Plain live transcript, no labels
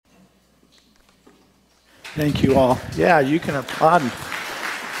Thank you all. Yeah, you can applaud and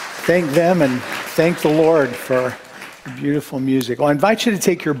thank them and thank the Lord for the beautiful music. Well, I invite you to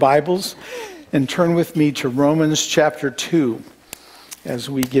take your Bibles and turn with me to Romans chapter 2 as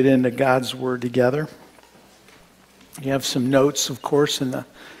we get into God's Word together. You have some notes, of course, in the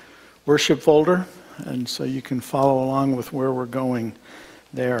worship folder, and so you can follow along with where we're going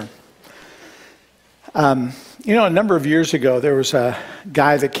there. A number of years ago, there was a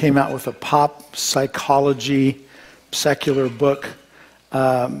guy that came out with a pop psychology secular book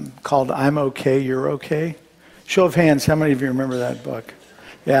called I'm Okay, You're Okay. Show of hands, how many of you remember that book?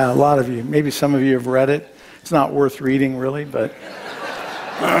 Yeah, a lot of you. Maybe some of you have read it. It's not worth reading, really, but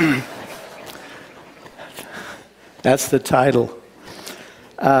that's the title.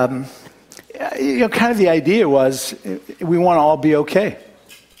 Kind of the idea was we want to all be okay.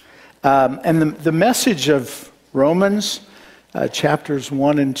 And the message of Romans, chapters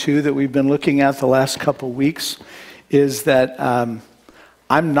 1 and 2 that we've been looking at the last couple weeks is that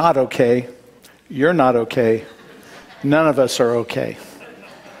I'm not okay, you're not okay, none of us are okay.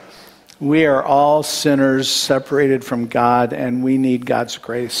 We are all sinners separated from God, and we need God's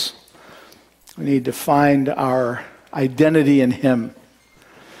grace. We need to find our identity in Him.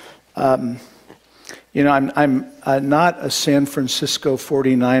 I'm not a San Francisco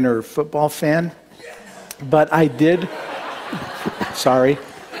 49er football fan, but I did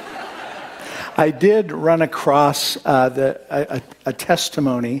run across a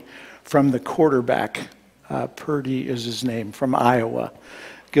testimony from the quarterback. Purdy is his name, from Iowa,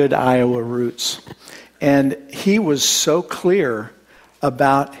 good Iowa roots. And he was so clear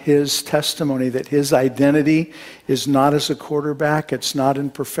about his testimony that his identity is not as a quarterback, it's not in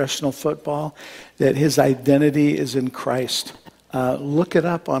professional football, that his identity is in Christ. Look it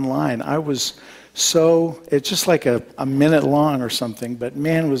up online. It's just like a minute long or something, but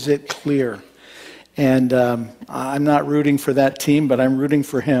man, was it clear. And I'm not rooting for that team, but I'm rooting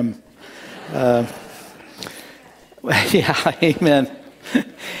for him. Yeah, amen.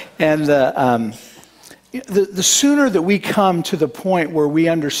 And the sooner that we come to the point where we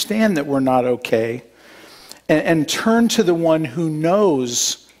understand that we're not okay and turn to the one who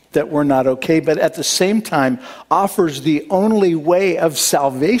knows that we're not okay, but at the same time offers the only way of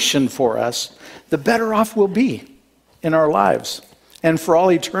salvation for us, the better off we'll be in our lives and for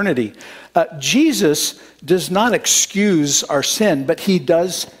all eternity. Jesus does not excuse our sin, but he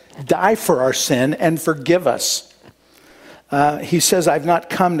does die for our sin and forgive us. He says, I've not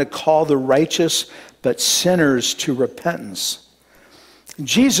come to call the righteous, but sinners to repentance.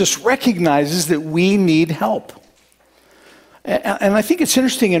 Jesus recognizes that we need help. And I think it's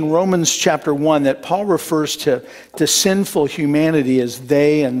interesting in Romans chapter 1 that Paul refers to sinful humanity as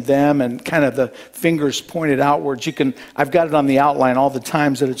they and them and kind of the fingers pointed outwards. I've got it on the outline all the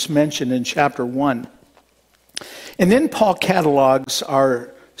times that it's mentioned in chapter 1. And then Paul catalogs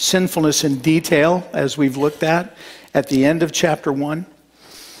our sinfulness in detail as we've looked at the end of chapter 1.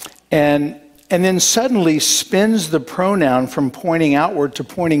 And then suddenly spins the pronoun from pointing outward to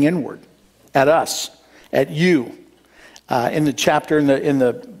pointing inward at us, at you. In the chapter, in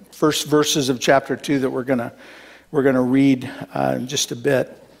the first verses of chapter 2 that we're gonna read in just a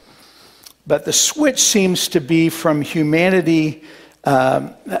bit. But the switch seems to be from humanity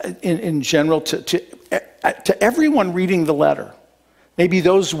in general to everyone reading the letter. Maybe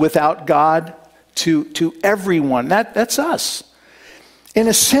those without God to everyone. That's us. In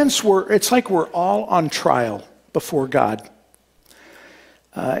a sense, it's like we're all on trial before God.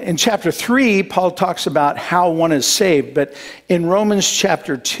 In chapter 3, Paul talks about how one is saved, but in Romans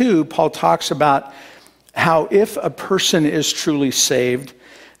chapter 2, Paul talks about how if a person is truly saved,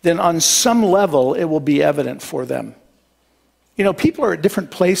 then on some level it will be evident for them. People are at different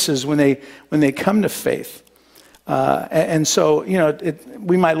places when they come to faith. And so,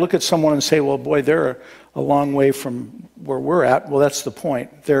 we might look at someone and say, well, boy, they're a long way from where we're at. Well, that's the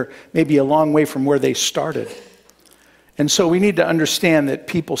point. They're maybe a long way from where they started. And so we need to understand that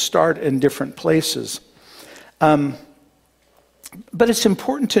people start in different places. But it's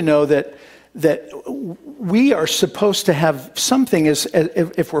important to know that we are supposed to have something,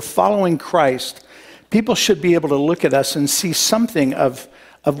 if we're following Christ, people should be able to look at us and see something of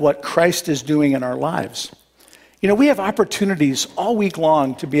what Christ is doing in our lives. We have opportunities all week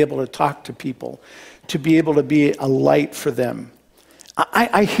long to be able to talk to people, to be able to be a light for them.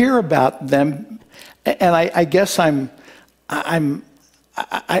 I hear about them, and I guess I'm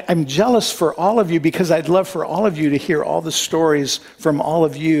jealous for all of you because I'd love for all of you to hear all the stories from all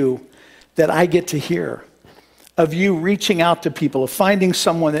of you that I get to hear, of you reaching out to people, of finding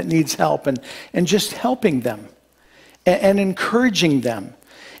someone that needs help and just helping them and encouraging them.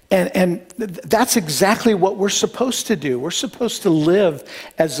 And that's exactly what we're supposed to do. We're supposed to live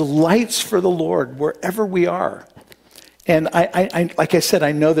as lights for the Lord wherever we are. And I like I said,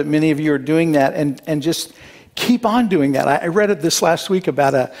 I know that many of you are doing that, and just keep on doing that. I read it this last week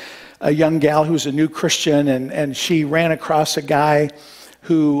about a young gal who's a new Christian, and she ran across a guy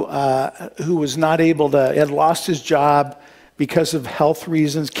who was not able to, had lost his job because of health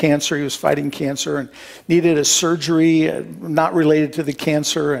reasons, cancer. He was fighting cancer and needed a surgery not related to the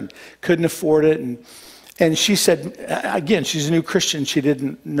cancer and couldn't afford it. And she said, again, she's a new Christian. She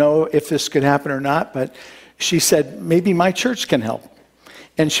didn't know if this could happen or not, but she said, maybe my church can help.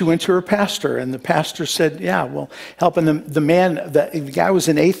 And she went to her pastor, and the pastor said, yeah, well, help. And the guy was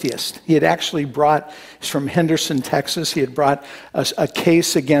an atheist. He had actually he's from Henderson, Texas. He had brought a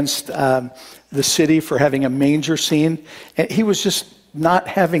case against the city for having a manger scene. And he was just not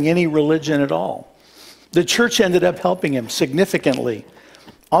having any religion at all. The church ended up helping him significantly,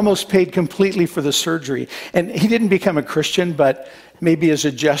 almost paid completely for the surgery. And he didn't become a Christian, but maybe as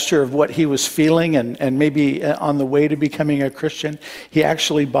a gesture of what he was feeling and maybe on the way to becoming a Christian, he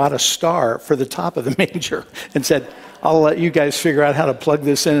actually bought a star for the top of the manger and said, I'll let you guys figure out how to plug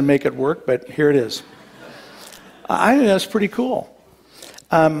this in and make it work, but here it is. I think that's pretty cool.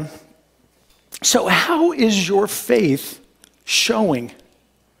 So how is your faith showing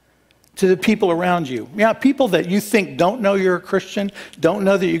to the people around you? Yeah, people that you think don't know you're a Christian, don't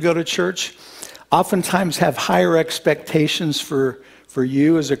know that you go to church, oftentimes have higher expectations for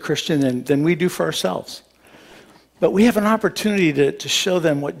you as a Christian than we do for ourselves. But we have an opportunity to show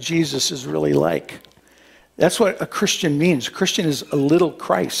them what Jesus is really like. That's what a Christian means. A Christian is a little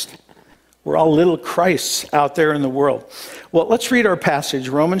Christ. We're all little Christs out there in the world. Well, let's read our passage,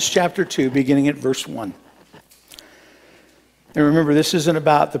 Romans chapter 2, beginning at verse 1. And remember, this isn't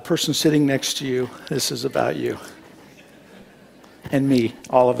about the person sitting next to you. This is about you and me,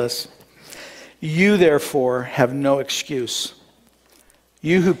 all of us. You, therefore, have no excuse.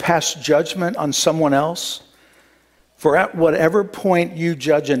 You who pass judgment on someone else, for at whatever point you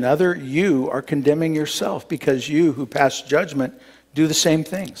judge another, you are condemning yourself, because you who pass judgment do the same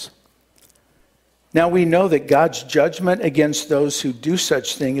things. Now we know that God's judgment against those who do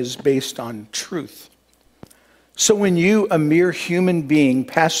such things is based on truth. So when you, a mere human being,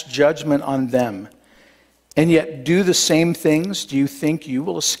 pass judgment on them, and yet do the same things, do you think you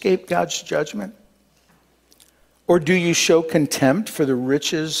will escape God's judgment? Or do you show contempt for the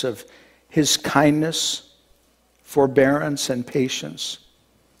riches of his kindness, forbearance, and patience,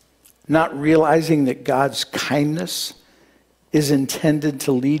 not realizing that God's kindness is intended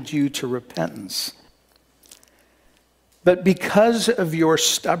to lead you to repentance? But because of your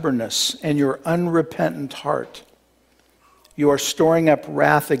stubbornness and your unrepentant heart, you are storing up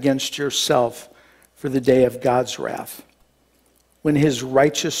wrath against yourself for the day of God's wrath, when his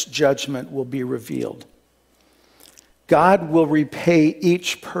righteous judgment will be revealed. God will repay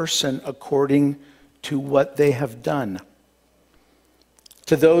each person according to what they have done.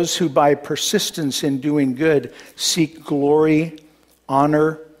 To those who by persistence in doing good seek glory,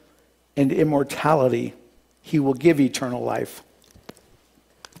 honor, and immortality, he will give eternal life.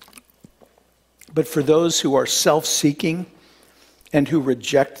 But for those who are self-seeking and who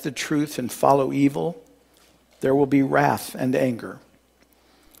reject the truth and follow evil, there will be wrath and anger.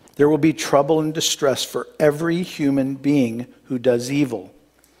 There will be trouble and distress for every human being who does evil,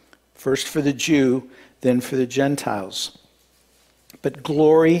 first for the Jew, then for the Gentiles. But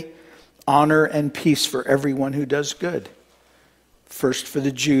glory, honor, and peace for everyone who does good, first for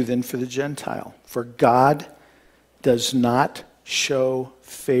the Jew, then for the Gentile. For God does not show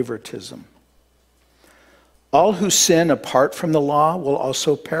favoritism. All who sin apart from the law will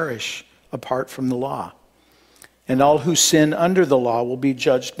also perish apart from the law. And all who sin under the law will be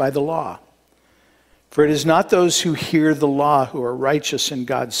judged by the law. For it is not those who hear the law who are righteous in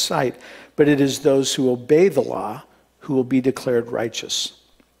God's sight, but it is those who obey the law who will be declared righteous.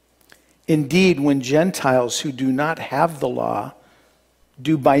 Indeed, when Gentiles who do not have the law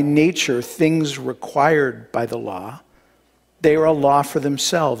do by nature things required by the law, they are a law for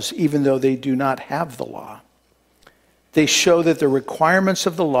themselves, even though they do not have the law. They show that the requirements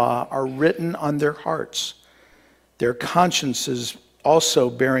of the law are written on their hearts, their consciences also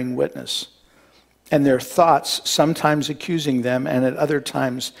bearing witness, and their thoughts sometimes accusing them and at other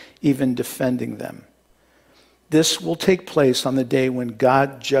times even defending them. This will take place on the day when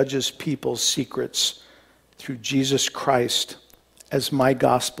God judges people's secrets through Jesus Christ, as my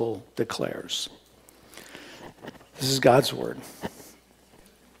gospel declares. This is God's word.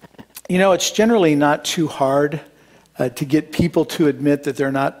 You know, it's generally not too hard to get people to admit that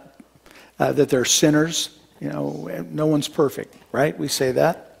they're not, that they're sinners. You know, no one's perfect, right? We say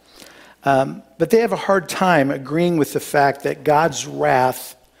that. But they have a hard time agreeing with the fact that God's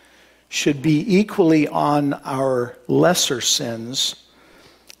wrath should be equally on our lesser sins,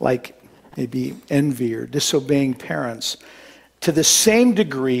 like maybe envy or disobeying parents, to the same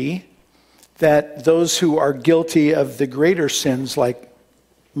degree that those who are guilty of the greater sins like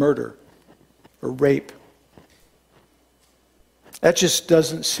murder or rape. That just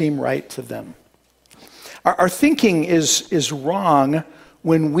doesn't seem right to them. Our thinking is wrong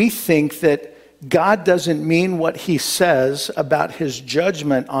when we think that God doesn't mean what he says about his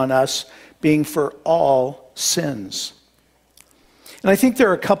judgment on us being for all sins. And I think there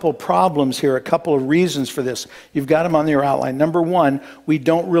are a couple problems here, a couple of reasons for this. You've got them on your outline. Number one, we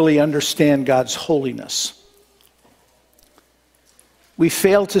don't really understand God's holiness. We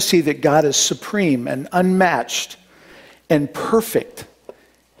fail to see that God is supreme and unmatched and perfect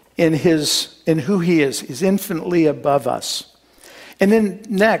in who he is. He's infinitely above us. And then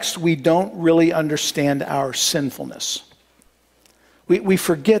next, we don't really understand our sinfulness. We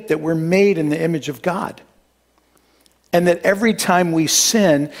forget that we're made in the image of God. And that every time we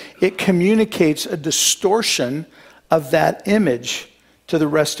sin, it communicates a distortion of that image to the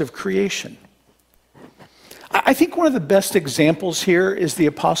rest of creation. I think one of the best examples here is the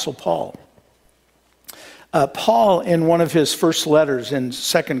Apostle Paul. Paul, in one of his first letters in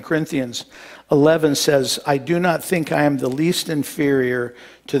 2 Corinthians 11, says, "I do not think I am the least inferior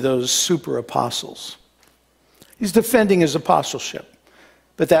to those super apostles." He's defending his apostleship,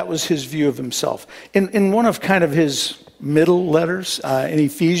 but that was his view of himself. In one of kind of his middle letters, in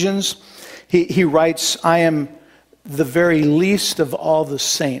Ephesians, he writes, "I am the very least of all the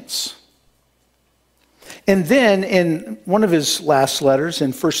saints." And then in one of his last letters,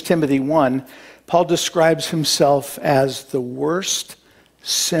 in 1 Timothy 1, Paul describes himself as the worst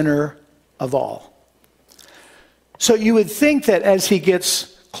sinner of all. So you would think that as he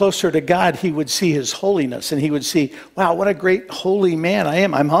gets closer to God, he would see his holiness and he would see, wow, what a great holy man I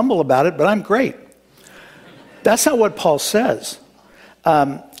am. I'm humble about it, but I'm great. That's not what Paul says.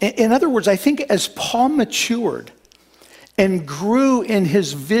 In other words, I think as Paul matured and grew in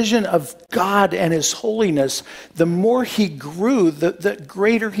his vision of God and his holiness, the more he grew, the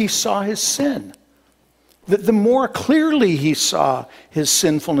greater he saw his sin. The more clearly he saw his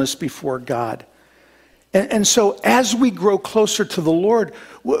sinfulness before God. And so as we grow closer to the Lord,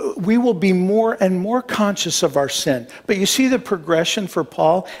 we will be more and more conscious of our sin. But you see the progression for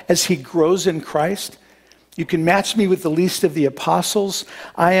Paul as he grows in Christ? You can match me with the least of the apostles.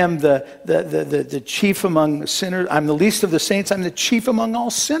 I am the chief among sinners. I'm the least of the saints. I'm the chief among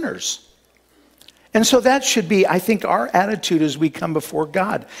all sinners. And so that should be, I think, our attitude as we come before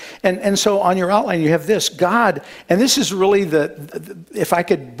God. And so on your outline, you have this. God, and this is really if I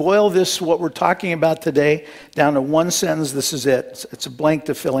could boil this, what we're talking about today, down to one sentence, this is it. It's a blank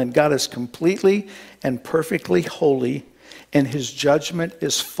to fill in. God is completely and perfectly holy, and his judgment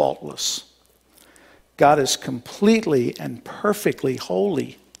is faultless. God is completely and perfectly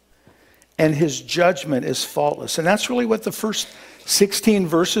holy, and his judgment is faultless. And that's really what the first 16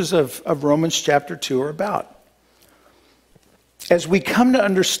 verses of Romans chapter 2 are about. As we come to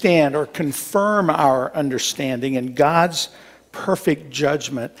understand or confirm our understanding in God's perfect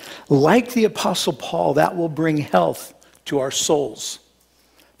judgment, like the Apostle Paul, that will bring health to our souls.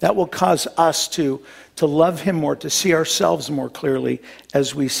 That will cause us to love him more, to see ourselves more clearly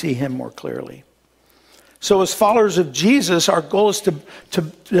as we see him more clearly. So as followers of Jesus, our goal is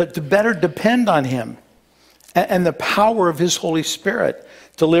to better depend on him and the power of his Holy Spirit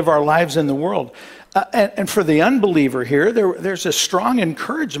to live our lives in the world. And for the unbeliever here, there's a strong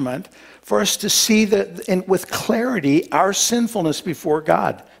encouragement for us to see that with clarity our sinfulness before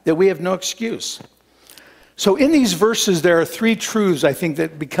God, that we have no excuse. So in these verses, there are three truths, I think,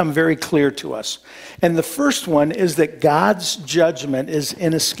 that become very clear to us. And the first one is that God's judgment is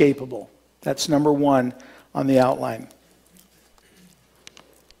inescapable. That's number one on the outline.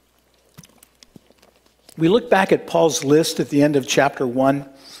 We look back at Paul's list at the end of chapter 1,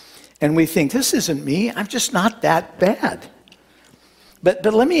 and we think, this isn't me. I'm just not that bad. But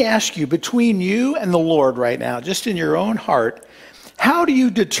let me ask you, between you and the Lord right now, just in your own heart, how do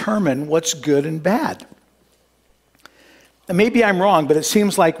you determine what's good and bad? And maybe I'm wrong, but it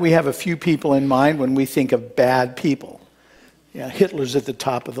seems like we have a few people in mind when we think of bad people. Yeah, Hitler's at the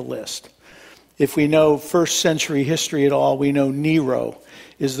top of the list. If we know first century history at all, we know Nero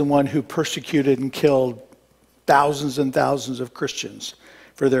is the one who persecuted and killed thousands and thousands of Christians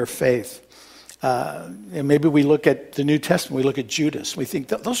for their faith. And maybe we look at the New Testament, we look at Judas, we think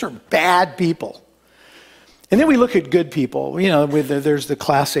those are bad people. And then we look at good people. You know, there's the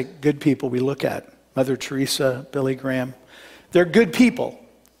classic good people we look at. Mother Teresa, Billy Graham. They're good people.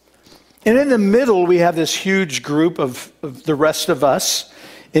 And in the middle, we have this huge group of the rest of us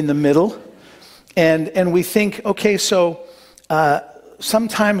in the middle. And we think, okay, so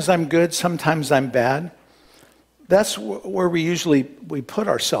sometimes I'm good, sometimes I'm bad. That's where we put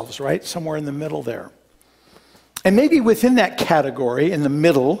ourselves, right? Somewhere in the middle there. And maybe within that category, in the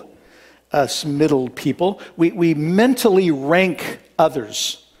middle, us middle people, we mentally rank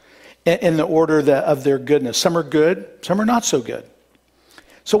others in the order of their goodness. Some are good, some are not so good.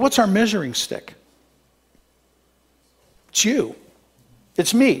 So what's our measuring stick? It's you.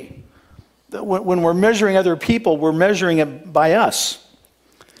 It's me. When we're measuring other people, we're measuring it by us.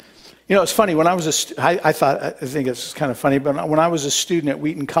 You know, it's funny. When I was I think it's kind of funny, but when I was a student at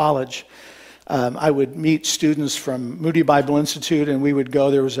Wheaton College, I would meet students from Moody Bible Institute, and we would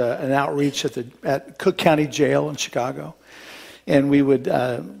go. There was an outreach at Cook County Jail in Chicago, and we would.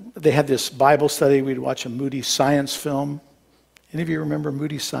 They had this Bible study. We'd watch a Moody science film. Any of you remember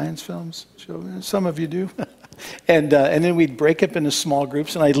Moody science films? Some of you do. And then we'd break up into small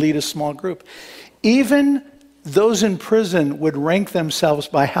groups, and I'd lead a small group. Even those in prison would rank themselves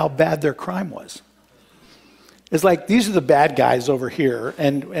by how bad their crime was. It's like, these are the bad guys over here,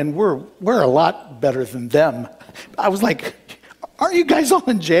 and we're a lot better than them. I was like, aren't you guys all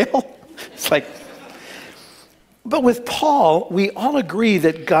in jail? It's like, but with Paul, we all agree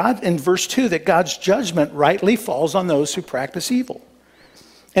that God, in verse 2, that God's judgment rightly falls on those who practice evil.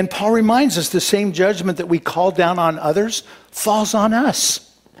 And Paul reminds us the same judgment that we call down on others falls on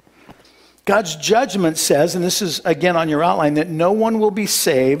us. God's judgment says, and this is again on your outline, that no one will be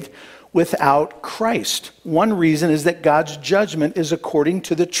saved without Christ. One reason is that God's judgment is according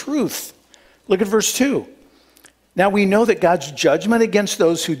to the truth. Look at verse 2. Now we know that God's judgment against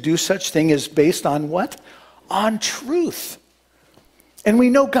those who do such thing is based on what? On truth. And we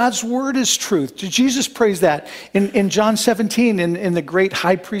know God's word is truth. Jesus prays that in John 17 in the great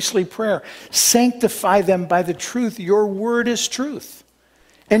high priestly prayer. Sanctify them by the truth. Your word is truth.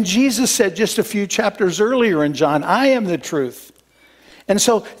 And Jesus said just a few chapters earlier in John, I am the truth. And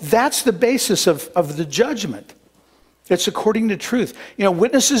so that's the basis of the judgment. It's according to truth. You know,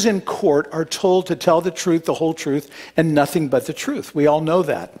 witnesses in court are told to tell the truth, the whole truth, and nothing but the truth. We all know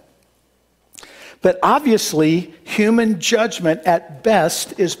that. But obviously, human judgment at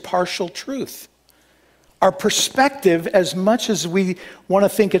best is partial truth. Our perspective, as much as we want to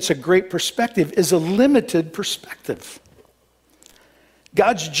think it's a great perspective, is a limited perspective.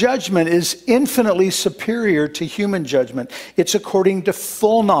 God's judgment is infinitely superior to human judgment. It's according to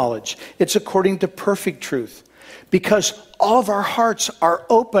full knowledge. It's according to perfect truth. Because all of our hearts are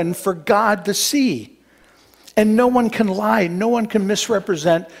open for God to see. And no one can lie. No one can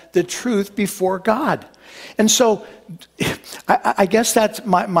misrepresent the truth before God. And so I guess that's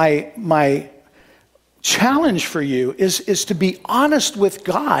my challenge for you is to be honest with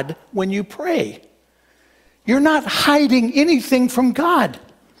God when you pray. You're not hiding anything from God.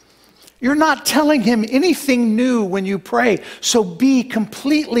 You're not telling him anything new when you pray. So be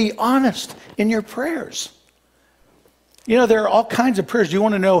completely honest in your prayers. You know, there are all kinds of prayers. Do you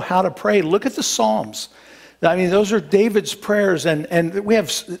want to know how to pray? Look at the Psalms. I mean, those are David's prayers, and we have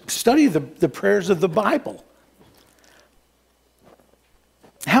studied the prayers of the Bible.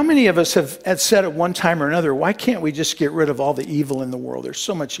 How many of us have said at one time or another, why can't we just get rid of all the evil in the world? There's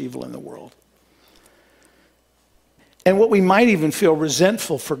so much evil in the world. And what we might even feel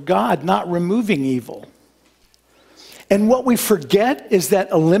resentful for God not removing evil. And what we forget is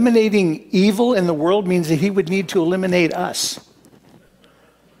that eliminating evil in the world means that he would need to eliminate us.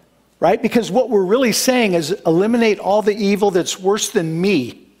 Right? Because what we're really saying is eliminate all the evil that's worse than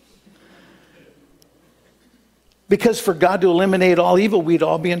me. Because for God to eliminate all evil, we'd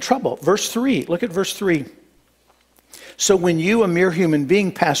all be in trouble. Verse 3, look at verse 3. So when you, a mere human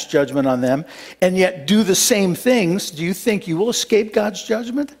being, pass judgment on them, and yet do the same things, do you think you will escape God's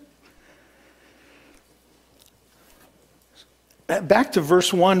judgment? Back to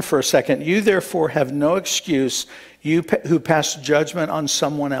verse 1 for a second. You therefore have no excuse, you who pass judgment on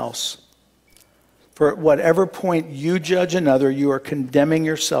someone else. For at whatever point you judge another, you are condemning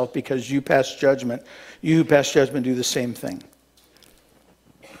yourself because you pass judgment. You who pass judgment do the same thing.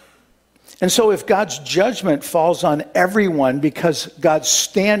 And so if God's judgment falls on everyone because God's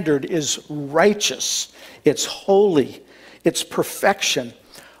standard is righteous, it's holy, it's perfection,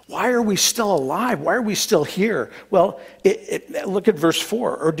 why are we still alive? Why are we still here? Well, look at verse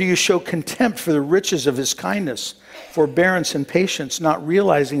 4. Or do you show contempt for the riches of his kindness, forbearance and patience, not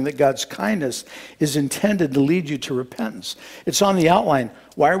realizing that God's kindness is intended to lead you to repentance? It's on the outline.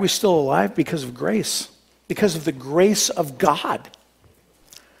 Why are we still alive? Because of grace. Because of the grace of God.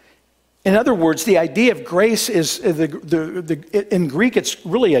 In other words, the idea of grace is, in Greek, it's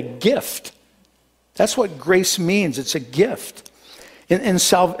really a gift. That's what grace means. It's a gift. And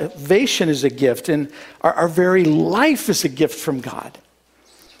salvation is a gift. And our very life is a gift from God.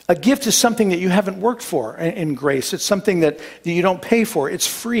 A gift is something that you haven't worked for in grace. It's something that you don't pay for. It's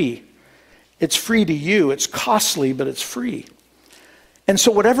free. It's free to you. It's costly, but it's free. And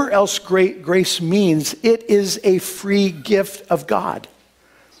so whatever else grace means, it is a free gift of God.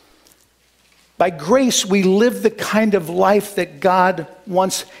 By grace, we live the kind of life that God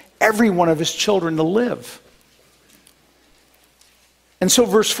wants every one of his children to live. And so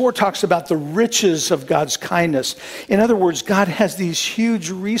verse 4 talks about the riches of God's kindness. In other words, God has these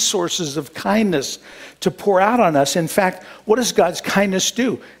huge resources of kindness to pour out on us. In fact, what does God's kindness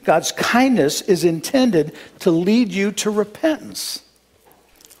do? God's kindness is intended to lead you to repentance.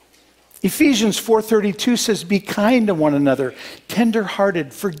 Ephesians 4:32 says, be kind to one another,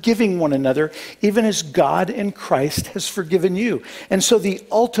 tender-hearted, forgiving one another, even as God in Christ has forgiven you. And so the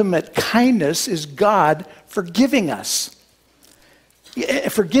ultimate kindness is God forgiving us,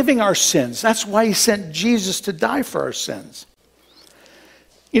 forgiving our sins. That's why he sent Jesus to die for our sins.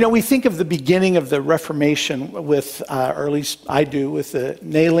 You know, we think of the beginning of the Reformation with, or at least I do, with the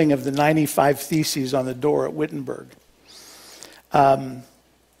nailing of the 95 Theses on the door at Wittenberg.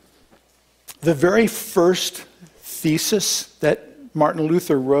 The very first thesis that Martin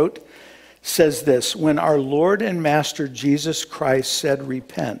Luther wrote says this: when our Lord and Master Jesus Christ said,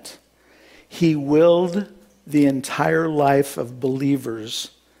 repent, he willed the entire life of believers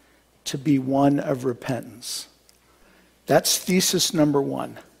to be one of repentance. That's thesis number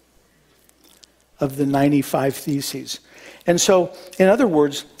one of the 95 Theses. And so, in other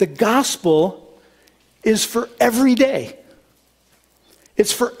words, the gospel is for every day.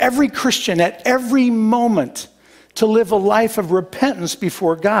 It's for every Christian at every moment to live a life of repentance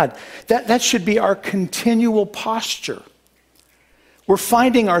before God. That should be our continual posture. We're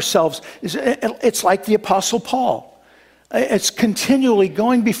finding ourselves, it's like the Apostle Paul. It's continually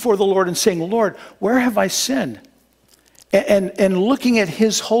going before the Lord and saying, Lord, where have I sinned? And looking at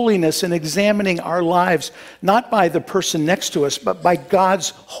his holiness and examining our lives, not by the person next to us, but by God's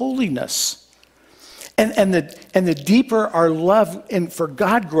holiness. And the deeper our love for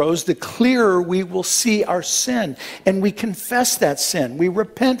God grows, the clearer we will see our sin. And we confess that sin. We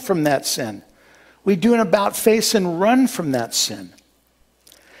repent from that sin. We do an about face and run from that sin.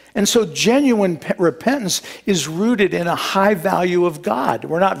 And so genuine repentance is rooted in a high value of God.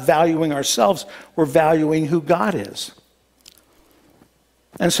 We're not valuing ourselves, we're valuing who God is.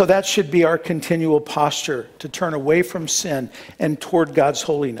 And so that should be our continual posture, to turn away from sin and toward God's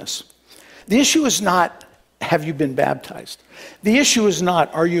holiness. The issue is not, have you been baptized? The issue is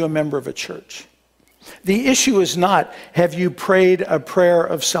not, are you a member of a church? The issue is not, have you prayed a prayer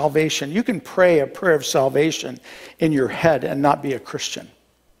of salvation? You can pray a prayer of salvation in your head and not be a Christian.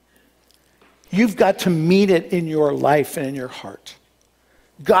 You've got to meet it in your life and in your heart.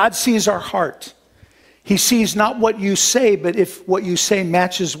 God sees our heart. He sees not what you say, but if what you say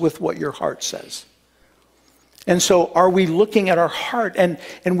matches with what your heart says. And so are we looking at our heart? And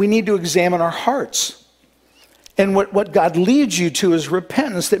we need to examine our hearts. And what God leads you to is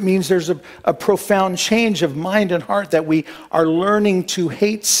repentance. That means there's a profound change of mind and heart, that we are learning to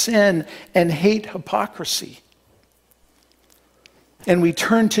hate sin and hate hypocrisy. And we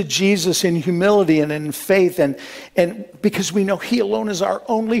turn to Jesus in humility and in faith, and because we know he alone is our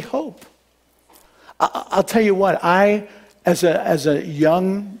only hope. I'll tell you what, I, as a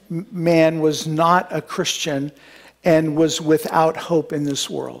young man, was not a Christian and was without hope in this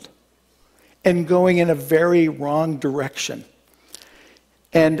world and going in a very wrong direction.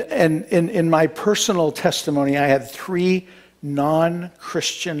 And in my personal testimony, I had 3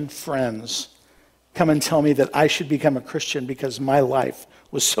 non-Christian friends come and tell me that I should become a Christian because my life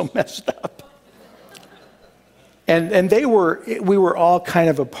was so messed up. And we were all kind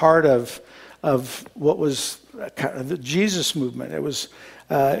of a part of what was kind of the Jesus movement. It was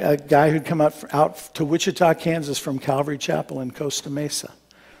a guy who'd come out to Wichita, Kansas from Calvary Chapel in Costa Mesa.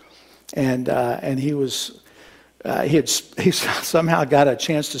 And he somehow got a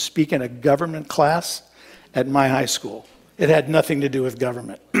chance to speak in a government class at my high school. It had nothing to do with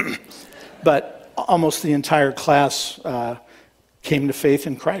government. But almost the entire class came to faith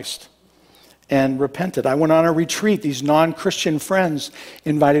in Christ and repented. I went on a retreat. These non-Christian friends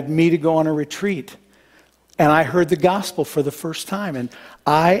invited me to go on a retreat. And I heard the gospel for the first time. And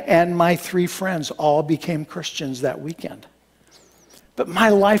I and my 3 friends all became Christians that weekend. But my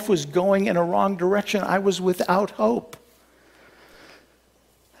life was going in a wrong direction. I was without hope.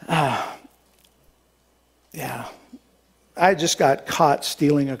 I just got caught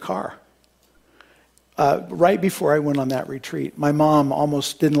stealing a car. right before I went on that retreat. My mom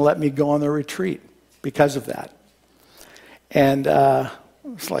almost didn't let me go on the retreat because of that. And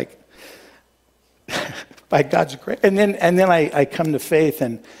it's like, by God's grace. And then I come to faith,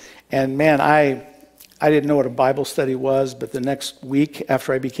 and man, I didn't know what a Bible study was, but the next week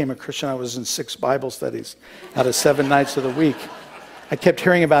after I became a Christian, I was in 6 Bible studies out of 7 nights of the week. I kept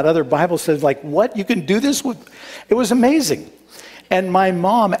hearing about other Bible studies, like, what? You can do this? It was amazing. And my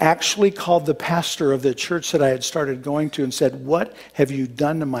mom actually called the pastor of the church that I had started going to and said, "What have you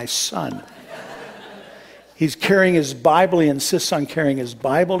done to my son? He's carrying his Bible. He insists on carrying his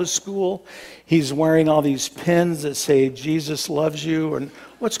Bible to school. He's wearing all these pins that say, 'Jesus loves you.' And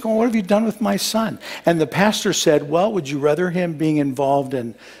what have you done with my son?" And the pastor said, "Well, would you rather him being involved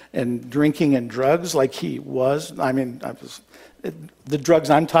in drinking and drugs like he was?" I mean, the drugs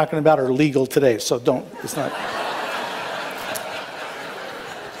I'm talking about are legal today, so it's not.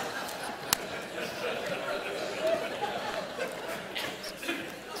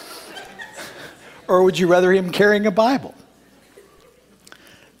 Or would you rather him carrying a Bible?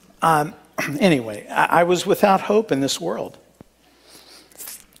 Anyway, I was without hope in this world.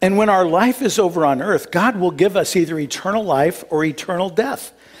 And when our life is over on earth, God will give us either eternal life or eternal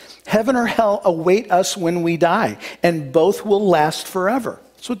death. Heaven or hell await us when we die, and both will last forever.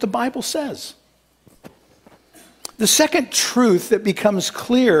 That's what the Bible says. The second truth that becomes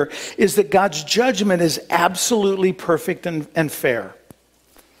clear is that God's judgment is absolutely perfect and fair.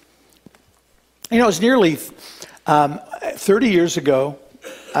 You know, it was nearly 30 years ago,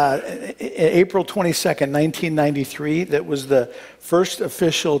 April 22nd, 1993, that was the first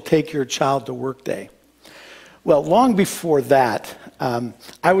official Take Your Child to Work Day. Well, long before that,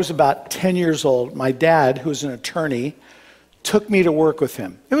 I was about 10 years old. My dad, who's an attorney, took me to work with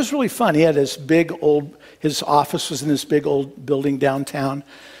him. It was really fun. He had his his office was in this big old building downtown,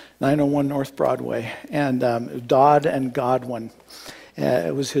 901 North Broadway. And Dodd and Godwin,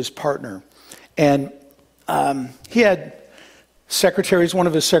 it was his partner. And he had secretaries. One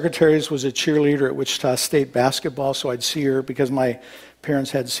of his secretaries was a cheerleader at Wichita State basketball, so I'd see her because my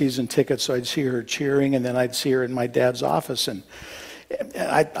parents had season tickets, so I'd see her cheering, and then I'd see her in my dad's office. And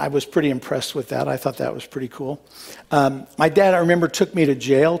I was pretty impressed with that. I thought that was pretty cool. My dad, I remember, took me to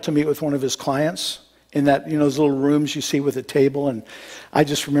jail to meet with one of his clients in that, those little rooms you see with a table. And I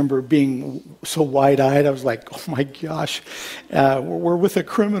just remember being so wide-eyed. I was like, oh my gosh, we're with a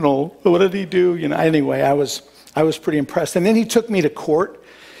criminal. What did he do? Anyway, I was pretty impressed. And then he took me to court,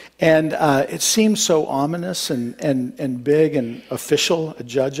 and it seemed so ominous and big and official, a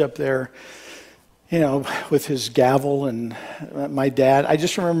judge up there, with his gavel. And my dad, I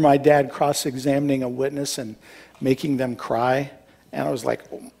just remember my dad cross-examining a witness and making them cry. And I was like,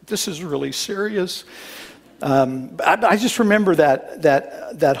 oh, this is really serious. I just remember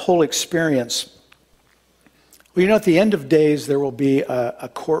that whole experience. Well, at the end of days, there will be a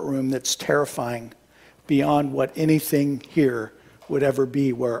courtroom that's terrifying beyond what anything here would ever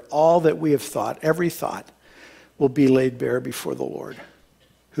be, where all that we have thought, every thought, will be laid bare before the Lord,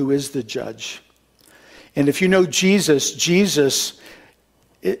 who is the judge. And if you know Jesus, Jesus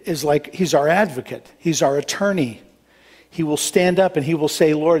is like, he's our advocate. He's our attorney. He will stand up and he will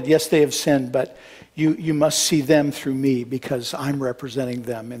say, Lord, yes, they have sinned, but you must see them through me because I'm representing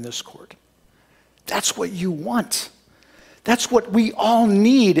them in this court. That's what you want. That's what we all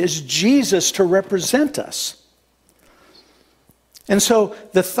need, is Jesus to represent us. And so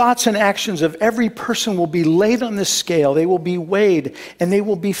the thoughts and actions of every person will be laid on this scale. They will be weighed, and they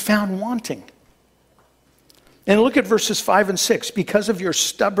will be found wanting. And look at verses 5 and 6. Because of your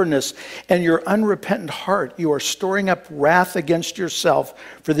stubbornness and your unrepentant heart, you are storing up wrath against yourself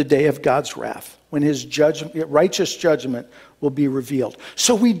for the day of God's wrath, when his righteous judgment will be revealed.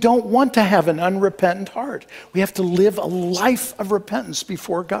 So we don't want to have an unrepentant heart. We have to live a life of repentance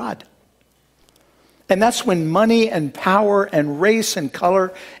before God. And that's when money and power and race and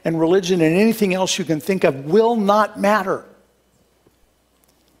color and religion and anything else you can think of will not matter.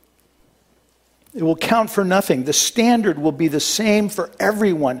 It will count for nothing. The standard will be the same for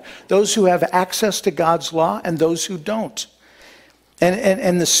everyone, those who have access to God's law and those who don't.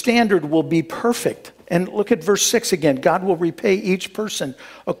 And the standard will be perfect. And look at verse 6 again. God will repay each person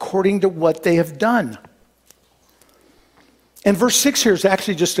according to what they have done. And verse 6 here is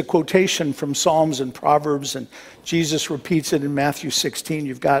actually just a quotation from Psalms and Proverbs, and Jesus repeats it in Matthew 16.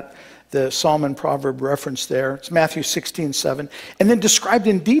 You've got the Psalm and Proverb reference there. It's Matthew 16:7, and then described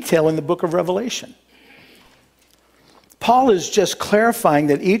in detail in the book of Revelation. Paul is just clarifying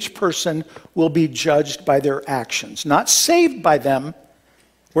that each person will be judged by their actions, not saved by them.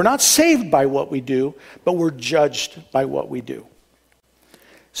 We're not saved by what we do, but we're judged by what we do.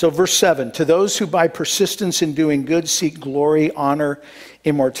 So verse 7, to those who by persistence in doing good seek glory, honor,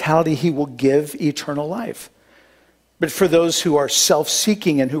 immortality, he will give eternal life. But for those who are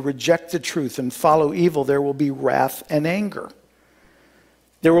self-seeking and who reject the truth and follow evil, there will be wrath and anger.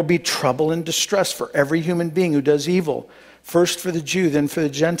 There will be trouble and distress for every human being who does evil, first for the Jew, then for the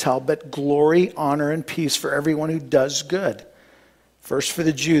Gentile, but glory, honor, and peace for everyone who does good. First for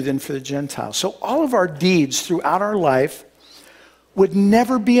the Jew, then for the Gentile. So all of our deeds throughout our life would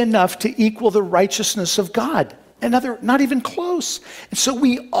never be enough to equal the righteousness of God. Not even close. And so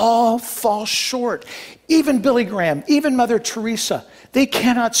we all fall short. Even Billy Graham, even Mother Teresa, they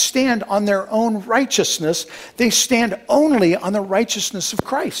cannot stand on their own righteousness. They stand only on the righteousness of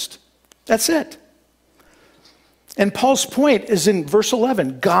Christ. That's it. And Paul's point is in verse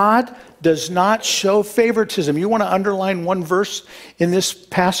 11. God does not show favoritism. You want to underline one verse in this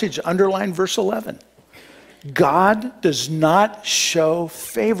passage? Underline verse 11. God does not show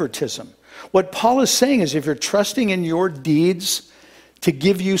favoritism. What Paul is saying is if you're trusting in your deeds to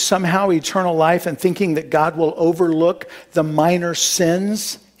give you somehow eternal life and thinking that God will overlook the minor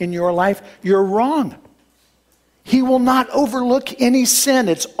sins in your life, you're wrong. He will not overlook any sin.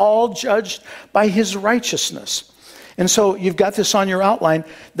 It's all judged by his righteousness. And so you've got this on your outline.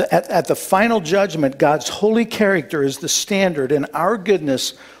 At the final judgment, God's holy character is the standard, and our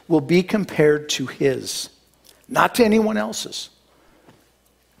goodness will be compared to his, not to anyone else's.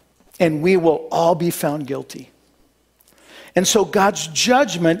 And we will all be found guilty. And so God's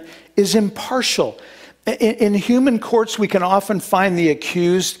judgment is impartial. In human courts, we can often find the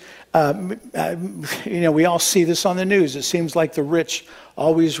accused. We all see this on the news. It seems like the rich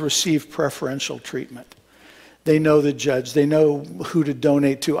always receive preferential treatment. They know the judge. They know who to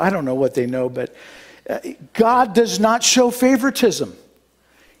donate to. I don't know what they know, but God does not show favoritism.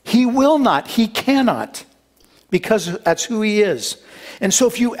 He will not. He cannot, because that's who he is. And so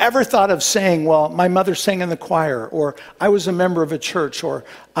if you ever thought of saying, well, my mother sang in the choir, or I was a member of a church, or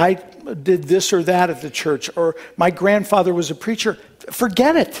I did this or that at the church, or my grandfather was a preacher,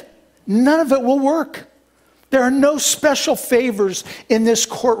 forget it. None of it will work. There are no special favors in this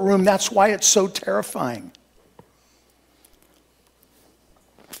courtroom. That's why it's so terrifying.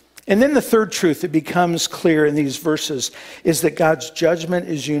 And then the third truth that becomes clear in these verses is that God's judgment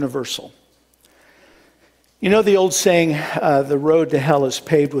is universal. You know the old saying, the road to hell is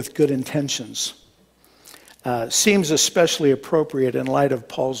paved with good intentions. Seems especially appropriate in light of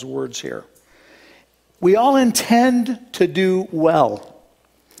Paul's words here. We all intend to do well.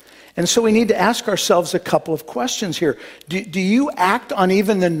 And so we need to ask ourselves a couple of questions here. Do you act on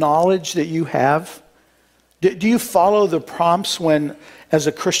even the knowledge that you have? Do you follow the prompts when, as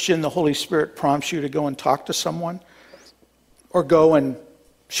a Christian, the Holy Spirit prompts you to go and talk to someone? Or go and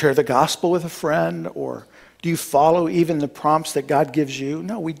share the gospel with a friend? Or do you follow even the prompts that God gives you?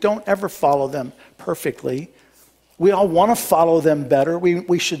 No, we don't ever follow them perfectly. We all want to follow them better.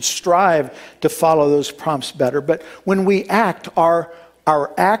 We should strive to follow those prompts better. But when we act, our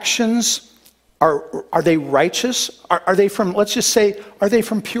actions, are they righteous? Are they from, let's just say, are they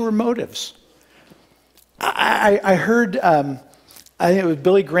from pure motives? I heard, I think it was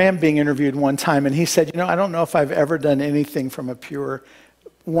Billy Graham being interviewed one time, and he said, I don't know if I've ever done anything from a pure,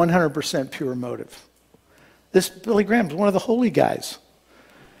 100% pure motive. This Billy Graham's one of the holy guys.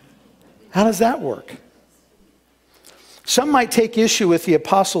 How does that work? Some might take issue with the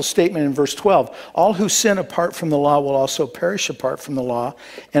apostle's statement in verse 12. All who sin apart from the law will also perish apart from the law,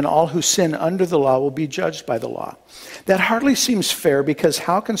 and all who sin under the law will be judged by the law. That hardly seems fair, because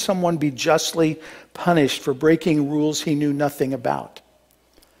how can someone be justly punished for breaking rules he knew nothing about?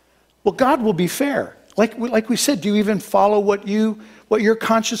 Well, God will be fair. Like we said, do you even follow what your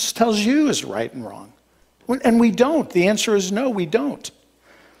conscience tells you is right and wrong? And we don't. The answer is no, we don't.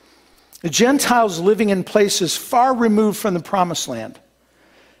 The Gentiles living in places far removed from the promised land.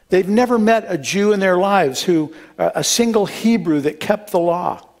 They've never met a Jew in their lives a single Hebrew that kept the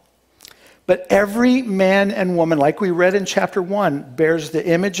law. But every man and woman, like we read in chapter 1, bears the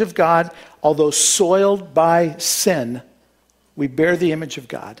image of God. Although soiled by sin, we bear the image of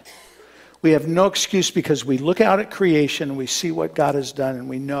God. We have no excuse, because we look out at creation and we see what God has done, and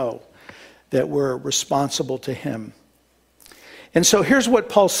we know that we're responsible to him. And so here's what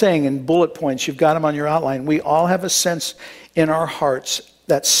Paul's saying in bullet points. You've got them on your outline. We all have a sense in our hearts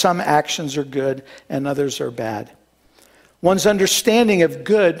that some actions are good and others are bad. One's understanding of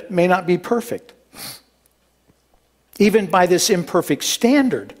good may not be perfect. Even by this imperfect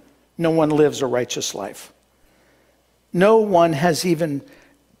standard, no one lives a righteous life. No one has even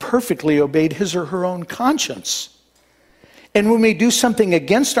perfectly obeyed his or her own conscience. And when we do something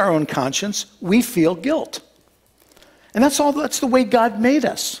against our own conscience, we feel guilt. And that's the way God made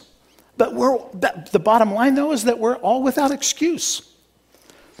us. But the bottom line, though, is that we're all without excuse.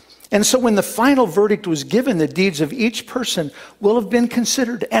 And so when the final verdict was given, the deeds of each person will have been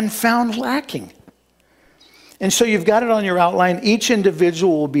considered and found lacking. And so you've got it on your outline. Each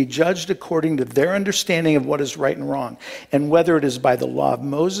individual will be judged according to their understanding of what is right and wrong. And whether it is by the law of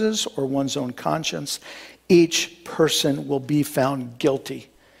Moses or one's own conscience, each person will be found guilty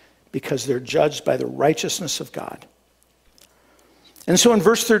because they're judged by the righteousness of God. And so in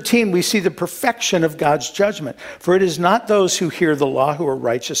verse 13, we see the perfection of God's judgment. For it is not those who hear the law who are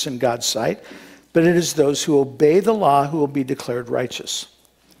righteous in God's sight, but it is those who obey the law who will be declared righteous.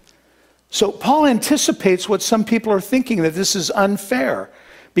 So Paul anticipates what some people are thinking, that this is unfair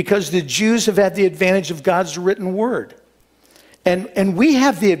because the Jews have had the advantage of God's written word. And we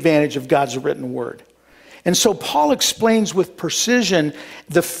have the advantage of God's written word. And so Paul explains with precision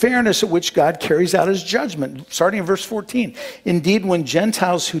the fairness at which God carries out his judgment, starting in verse 14. Indeed, when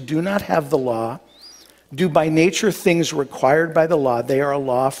Gentiles who do not have the law do by nature things required by the law, they are a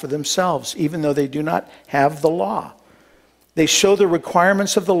law for themselves, even though they do not have the law. They show the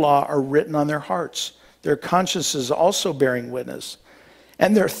requirements of the law are written on their hearts, their consciences also bearing witness,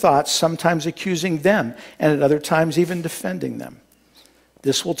 and their thoughts sometimes accusing them, and at other times even defending them.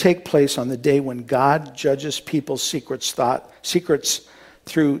 This will take place on the day when God judges people's secrets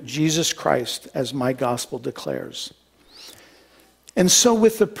through Jesus Christ, as my gospel declares. And so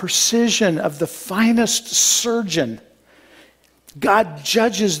with the precision of the finest surgeon, God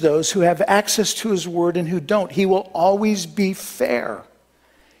judges those who have access to his word and who don't. He will always be fair.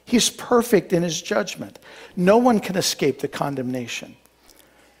 He's perfect in his judgment. No one can escape the condemnation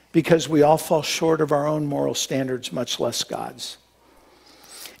because we all fall short of our own moral standards, much less God's.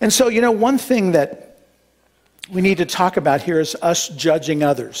 And so, one thing that we need to talk about here is us judging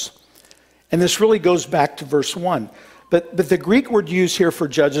others. And this really goes back to verse 1. But the Greek word used here for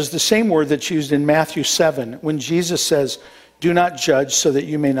judge is the same word that's used in Matthew 7 when Jesus says, "Do not judge so that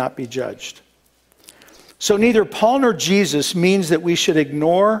you may not be judged." So neither Paul nor Jesus means that we should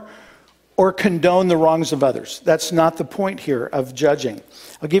ignore or condone the wrongs of others. That's not the point here of judging.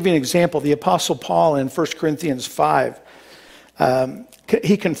 I'll give you an example. The Apostle Paul in 1 Corinthians 5,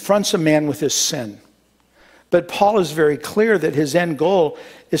 he confronts a man with his sin. But Paul is very clear that his end goal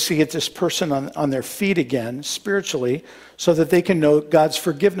is to get this person on their feet again, spiritually, so that they can know God's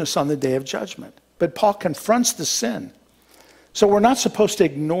forgiveness on the day of judgment. But Paul confronts the sin. So we're not supposed to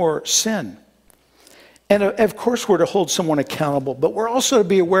ignore sin. And of course we're to hold someone accountable, but we're also to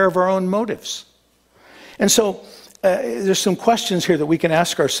be aware of our own motives. And so there's some questions here that we can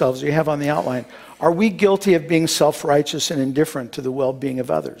ask ourselves, you have on the outline. Are we guilty of being self-righteous and indifferent to the well-being of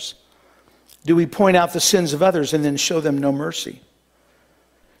others? Do we point out the sins of others and then show them no mercy?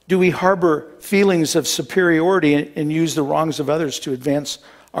 Do we harbor feelings of superiority and use the wrongs of others to advance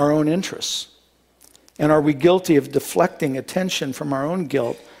our own interests? And are we guilty of deflecting attention from our own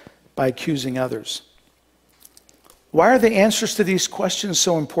guilt by accusing others? Why are the answers to these questions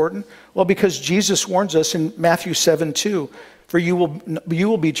so important? Well, because Jesus warns us in Matthew 7:2, for you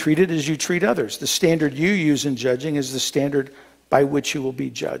will be treated as you treat others. The standard you use in judging is the standard by which you will be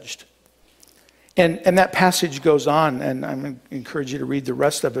judged. And that passage goes on, and I encourage you to read the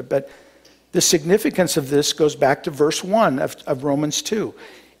rest of it, but the significance of this goes back to verse 1 of Romans 2.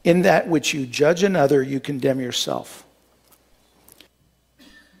 In that which you judge another, you condemn yourself.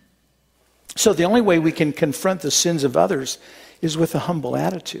 So the only way we can confront the sins of others is with a humble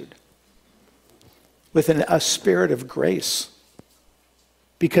attitude, with a spirit of grace,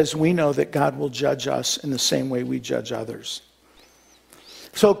 because we know that God will judge us in the same way we judge others.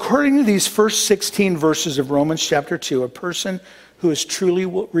 So according to these first 16 verses of Romans chapter 2, a person who is truly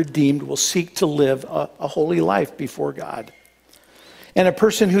redeemed will seek to live a holy life before God. And a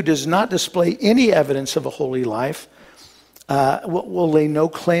person who does not display any evidence of a holy life will lay no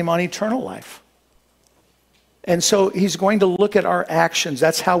claim on eternal life. And so he's going to look at our actions.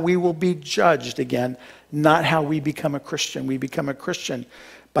 That's how we will be judged again, not how we become a Christian. We become a Christian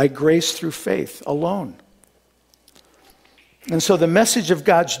by grace through faith alone. And so the message of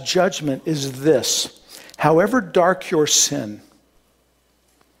God's judgment is this: however dark your sin,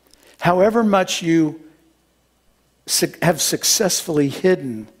 however much you have successfully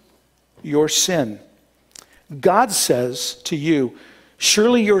hidden your sin, God says to you,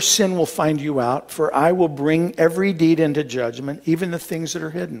 surely your sin will find you out, for I will bring every deed into judgment, even the things that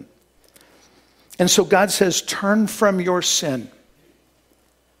are hidden. And so God says, turn from your sin,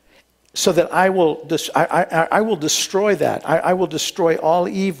 so that I will destroy that. I will destroy all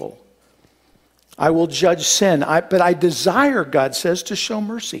evil. I will judge sin. But I desire, God says, to show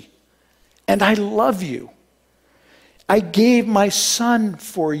mercy. And I love you. I gave my son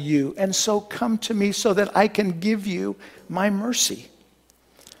for you, and so come to me so that I can give you my mercy.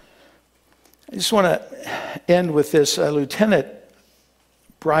 I just want to end with this. Lieutenant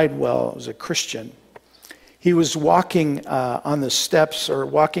Bridewell was a Christian. He was walking on the steps or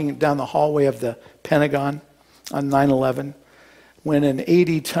walking down the hallway of the Pentagon on 9/11 when an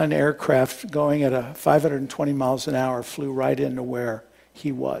 80-ton aircraft going at 520 miles an hour flew right into where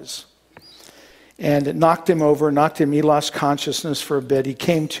he was. And it knocked him over, knocked him. He lost consciousness for a bit. He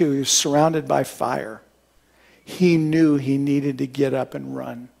came to. He was surrounded by fire. He knew he needed to get up and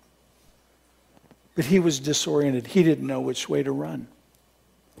run. But he was disoriented. He didn't know which way to run.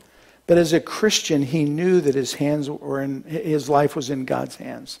 But as a Christian, he knew that his life was in God's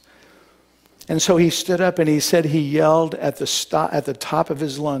hands. And so he stood up and he said he yelled at the top of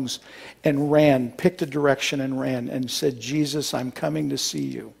his lungs and ran, picked a direction and ran and said, Jesus, I'm coming to see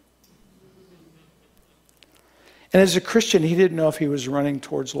you. And as a Christian, he didn't know if he was running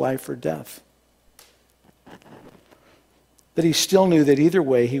towards life or death. But he still knew that either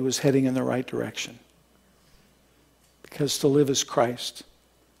way he was heading in the right direction. Because to live is Christ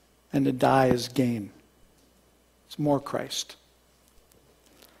and to die is gain. It's more Christ.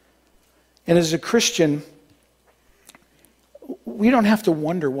 And as a Christian, we don't have to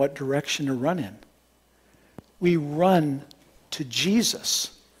wonder what direction to run in. We run to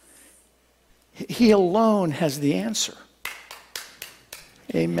Jesus. He alone has the answer.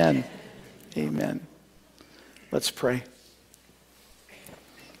 Amen. Amen. Let's pray.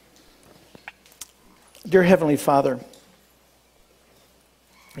 Dear Heavenly Father,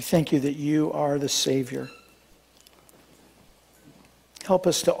 I thank you that you are the Savior. Help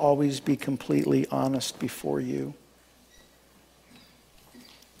us to always be completely honest before you.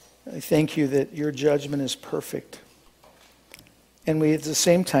 I thank you that your judgment is perfect. And we at the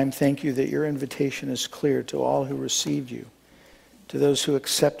same time thank you that your invitation is clear to all who received you, to those who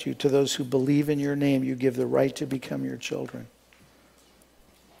accept you, to those who believe in your name. You give the right to become your children.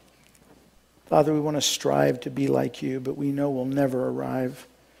 Father, we want to strive to be like you, but we know we'll never arrive.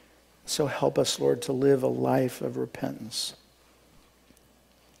 So help us, Lord, to live a life of repentance.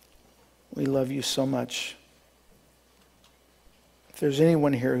 We love you so much. If there's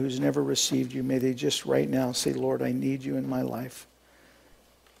anyone here who's never received you, may they just right now say, Lord, I need you in my life.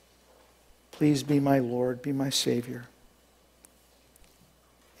 Please be my Lord, be my Savior.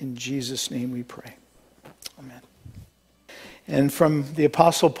 In Jesus' name we pray. Amen. And from the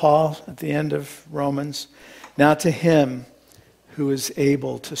Apostle Paul at the end of Romans, now to him who is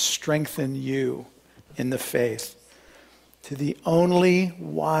able to strengthen you in the faith, to the only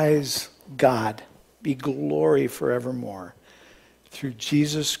wise God, be glory forevermore, through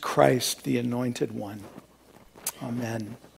Jesus Christ, the Anointed One. Amen.